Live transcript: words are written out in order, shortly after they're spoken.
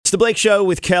It's the Blake Show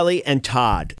with Kelly and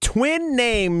Todd. Twin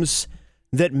names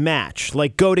that match,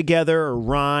 like go together or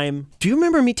rhyme. Do you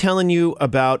remember me telling you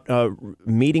about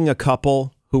meeting a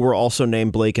couple who were also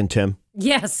named Blake and Tim?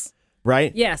 Yes.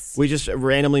 Right? Yes. We just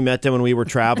randomly met them when we were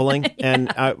traveling,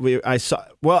 and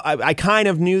I kind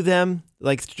of knew them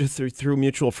like through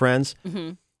mutual friends,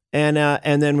 and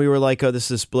then we were like, oh, this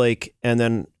is Blake, and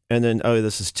then oh,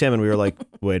 this is Tim, and we were like,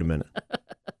 wait a minute.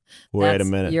 Wait a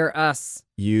minute. You're us.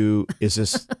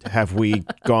 Have we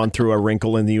gone through a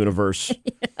wrinkle in the universe?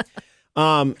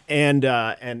 And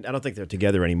I don't think they're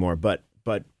together anymore, but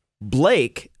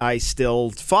Blake, I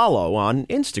still follow on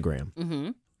Instagram. Mm-hmm.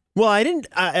 Well,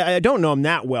 I don't know him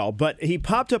that well, but he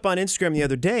popped up on Instagram the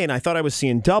other day and I thought I was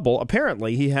seeing double.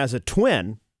 Apparently he has a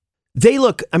twin.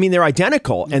 They're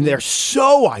identical and they're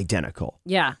so identical.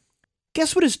 Yeah.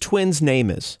 Guess what his twin's name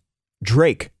is?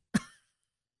 Drake.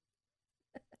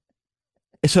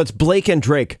 So it's Blake and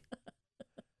Drake.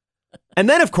 And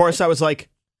then, of course, I was like,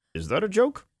 is that a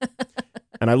joke?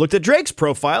 And I looked at Drake's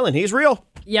profile, and he's real.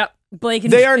 Yep. Blake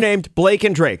and They are named Blake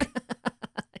and Drake.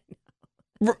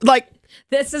 Like,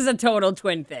 this is a total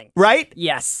twin thing. right?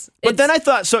 Yes. But then I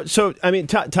thought,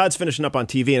 Todd's finishing up on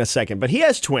TV in a second, but he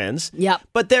has twins. Yep.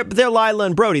 But they're Lila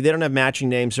and Brody. They don't have matching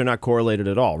names. They're not correlated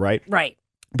at all, right? Right.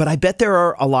 But I bet there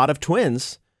are a lot of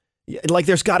twins. Like,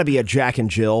 there's got to be a Jack and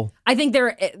Jill. I think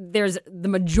there's the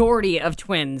majority of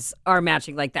twins are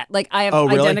matching like that. Like, I have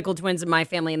really? identical twins in my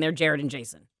family, and they're Jared and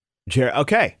Jason.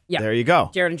 Okay. Yeah. There you go.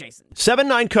 Jared and Jason.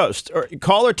 79 Coast. Or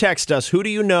call or text us. Who do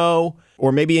you know,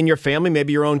 or maybe in your family,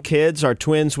 maybe your own kids, are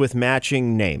twins with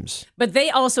matching names? But they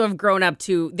also have grown up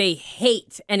they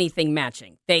hate anything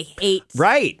matching. They hate.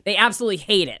 Right. They absolutely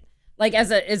hate it. Like,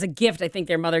 as a gift, I think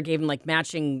their mother gave them, like,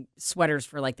 matching sweaters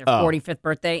for, like, their 45th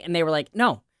birthday, and they were like,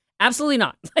 no. Absolutely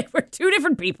not. Like, we're two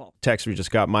different people. Text we just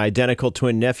got. My identical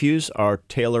twin nephews are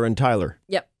Taylor and Tyler.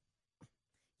 Yep.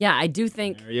 Yeah, I do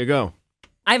think. There you go.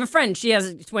 I have a friend. She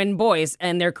has twin boys,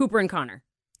 and they're Cooper and Connor.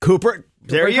 Cooper.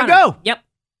 There you Connor. go. Yep.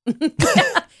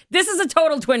 This is a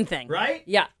total twin thing. Right?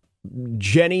 Yeah.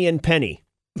 Jenny and Penny.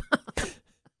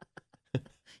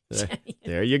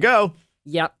 There you go.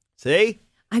 Yep. See?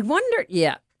 I wonder.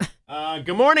 Yeah.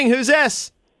 Good morning. Who's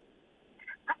this?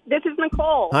 This is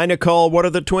Nicole. Hi, Nicole. What are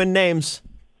the twin names?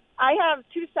 I have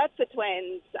two sets of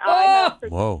twins.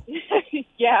 Whoa.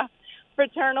 Yeah,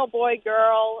 fraternal boy,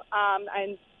 girl,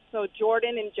 and so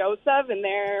Jordan and Joseph, and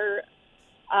they're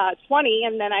 20,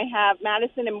 and then I have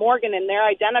Madison and Morgan, and they're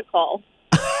identical.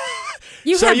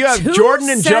 You have Jordan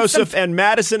and Joseph and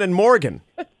Madison and Morgan.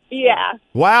 Yeah.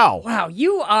 Wow. Wow,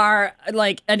 you are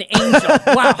like an angel.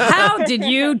 Wow, how did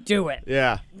you do it?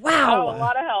 Yeah. Wow. Oh, a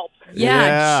lot of help.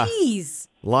 Yeah, jeez.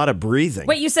 A lot of breathing.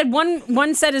 Wait, you said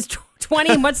one set is 20,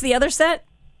 and what's the other set?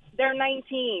 They're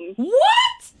 19. What?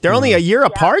 They're only a year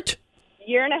apart?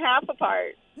 Year and a half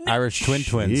apart. Irish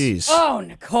twins. Jeez. Oh,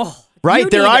 Nicole. Right,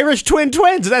 they're Irish twins.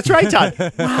 That's right, Todd.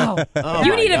 Wow. Oh,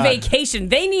 you need a God. vacation.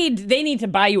 They need to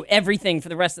buy you everything for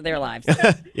the rest of their lives.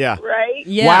 Yeah. Right?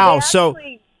 Yeah. Wow. They So.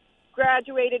 actually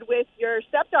graduated with your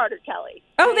stepdaughter, Kelly.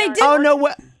 Oh, they did? Oh no.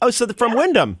 What? Oh, so from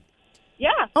Wyndham. Yeah.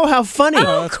 Oh, how funny.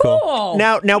 Oh, that's cool. cool.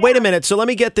 Now wait a minute. So let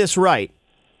me get this right.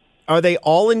 Are they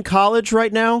all in college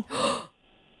right now?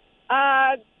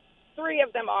 3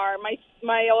 of them are.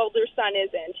 My older son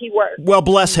isn't. He works. Well,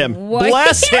 bless him. What?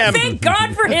 Bless him. Thank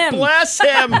God for him. Bless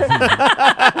him.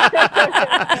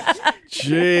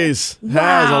 Jeez.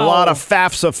 That is a Wow. lot of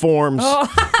FAFSA forms.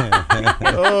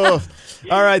 Oh.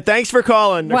 All right. Thanks for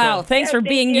calling, Nicole. Wow, thanks for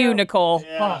being you, Nicole.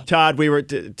 Oh. Todd, we were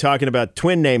talking about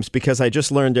twin names because I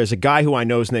just learned there's a guy who I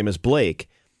know his name is Blake.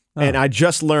 And I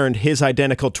just learned his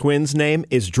identical twin's name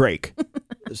is Drake.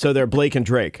 So they're Blake and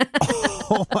Drake.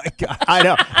 Oh my God. I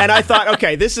know. And I thought,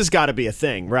 okay, this has got to be a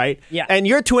thing, right? Yeah. And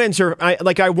your twins are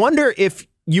I wonder if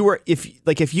you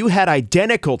had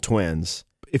identical twins,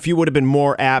 if you would have been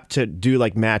more apt to do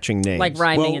like matching names. Like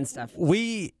rhyming and stuff.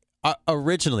 We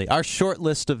originally, our short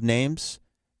list of names,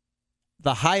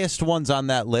 the highest ones on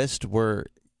that list were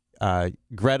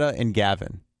Greta and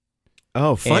Gavin.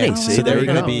 Oh, funny. And See, so there you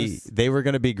go. they were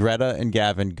going to be Greta and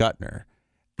Gavin Gutner.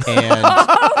 And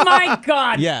Oh my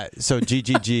God. yeah, so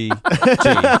GGG.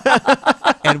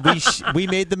 And we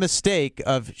made the mistake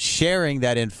of sharing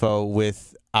that info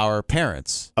with our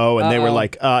parents. Oh, and they were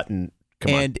like, come on.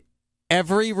 And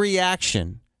every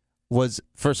reaction was,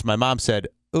 first my mom said,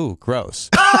 "Ooh, gross."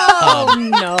 Oh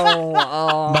no.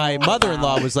 Oh, My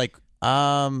mother-in-law was like,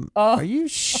 are you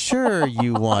sure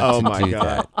you want to do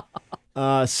God.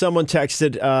 that? Someone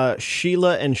texted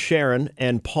Sheila and Sharon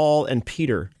and Paul and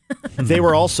Peter. They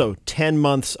were also 10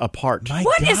 months apart.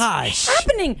 What is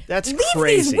happening? That's Leave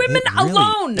crazy. these women It really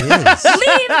alone. is.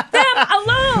 Leave them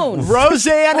alone.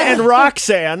 Roseanne and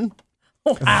Roxanne.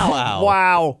 Wow.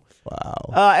 Wow.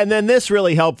 Wow. And then this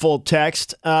really helpful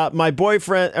text. My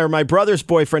brother's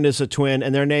boyfriend is a twin,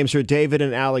 and their names are David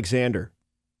and Alexander.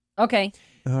 Okay.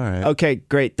 All right. Okay,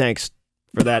 great. Thanks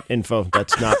for that info.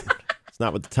 That's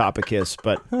not what the topic is,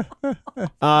 but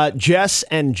Jess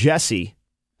and Jesse.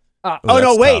 Oh,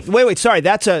 no, that's wait. tough. Sorry,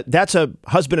 that's a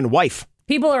husband and wife.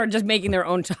 People are just making their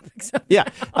own topics up. Yeah,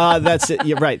 that's it.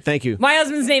 Yeah, right. Thank you. My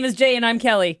husband's name is Jay, and I'm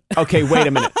Kelly. Okay, wait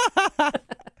a minute.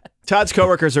 Todd's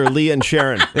coworkers are Lee and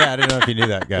Sharon. Yeah, I didn't know if you knew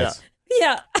that, guys.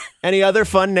 Yeah. Any other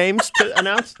fun names to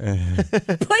announce?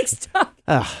 Blake's dogs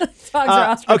are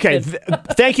ostrich Okay, kids.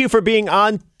 thank you for being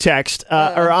on text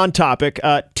or on topic,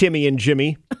 Timmy and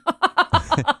Jimmy.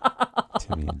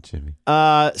 Timmy and Jimmy.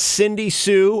 Cindy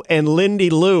Sue and Lindy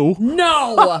Lou.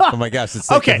 No. Oh my gosh, it's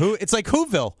like Okay. it's like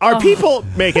Whoville. Are people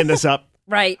making this up?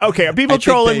 Right. Okay, are people I think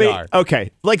trolling they me? are.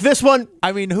 Okay, like this one.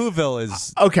 I mean, Whoville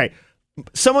is Okay,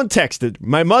 someone texted,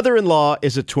 my mother-in-law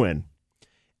is a twin,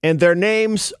 and their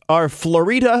names are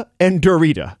Florida and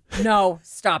Dorita. No.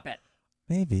 Stop it.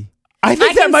 maybe. I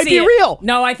think that can might see be it. real.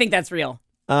 No, I think that's real.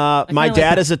 My like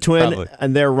dad that. is a twin, Probably.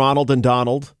 and they're Ronald and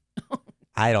Donald.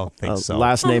 I don't think so.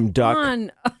 Last name Duck.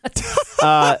 Come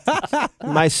on.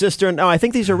 My sister, no, I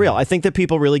think these are real. I think that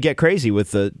people really get crazy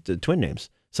with the twin names.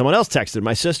 Someone else texted,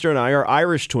 my sister and I are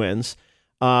Irish twins,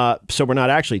 so we're not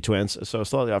actually twins, so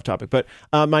slightly off topic. But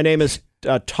my name is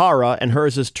Tara, and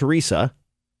hers is Teresa.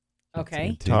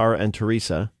 Okay. Tara and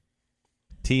Teresa.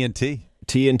 TNT.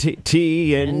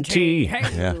 TNT.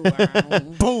 Hey,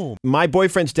 Boom. My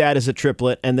boyfriend's dad is a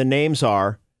triplet, and the names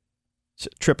are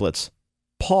triplets,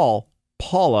 Paul,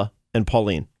 Paula, and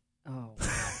Pauline. Oh.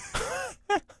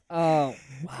 Oh.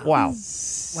 Wow.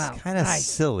 Wow. Kind of Guys.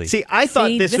 silly. See, I thought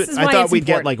See, this is I why thought it's we'd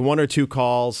get important. like one or two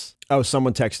calls. Oh,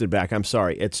 someone texted back. I'm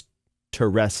sorry. It's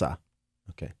Teresa.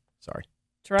 Okay. Sorry.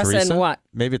 Teresa Teresa? and what?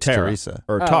 Maybe it's Tara. Teresa.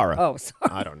 Or Tara. Oh,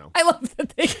 sorry. I don't know. I love that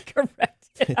they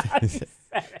corrected us.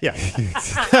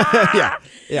 Yeah.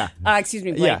 yeah. Excuse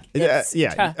me, Blake. Yeah. It's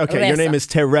Yeah. Okay. Teresa. Your name is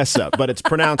Teresa, but it's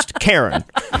pronounced Karen.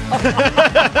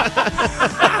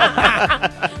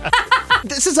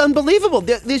 This is unbelievable.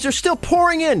 These are still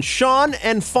pouring in. Sean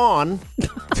and Fawn.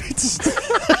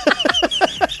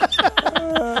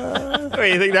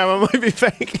 Wait, you think that one might be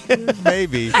fake?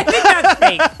 Maybe. I think that's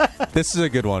fake. This is a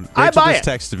good one. I Rachel buy just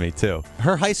texted me, too.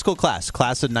 Her high school class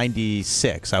of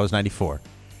 96. I was 94.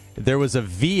 There was a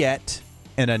Viet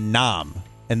and a Nam,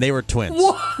 and they were twins.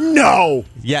 No.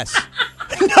 Yes.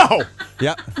 No.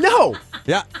 Yeah. No.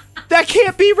 Yeah. That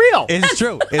can't be real. It's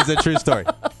true. It's a true story.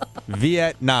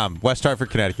 Vietnam, West Hartford,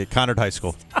 Connecticut, Conard High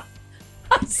School.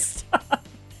 Stop.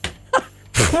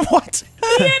 What?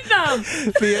 Vietnam.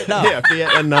 Vietnam. Yeah,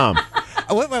 Vietnam.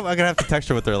 I'm going to have to text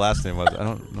her what their last name was. I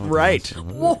don't know. What their Right. last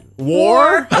name was.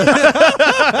 War?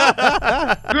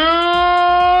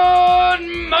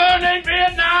 Good morning,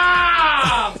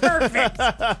 Vietnam. Perfect.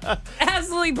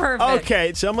 Absolutely perfect.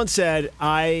 Okay, someone said,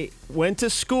 I went to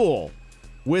school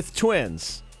with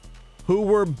twins who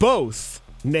were both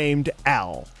named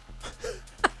Al.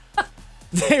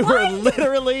 They were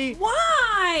literally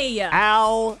Why?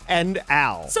 Al and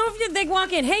Al. So if they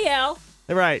walk in, hey, Al,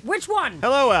 Right. which one?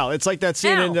 Hello, Al. It's like that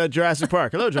scene Al. in Jurassic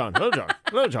Park. Hello, John. Hello, John.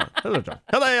 Hello, John. Hello, John.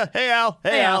 Hello, hey, Al. Hey,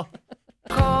 Hey, Al.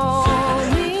 Al.